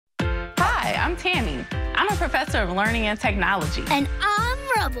I'm Tammy. I'm a professor of learning and technology. And I'm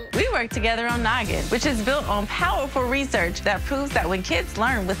Rubble. We work together on Noggin, which is built on powerful research that proves that when kids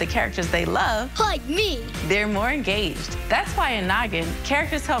learn with the characters they love, like me, they're more engaged. That's why in Noggin,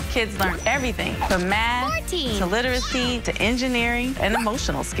 characters help kids learn everything from math to literacy to engineering and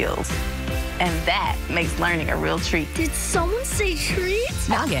emotional skills. And that makes learning a real treat. Did someone say treat?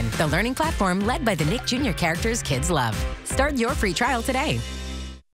 Noggin, the learning platform led by the Nick Jr. characters kids love. Start your free trial today.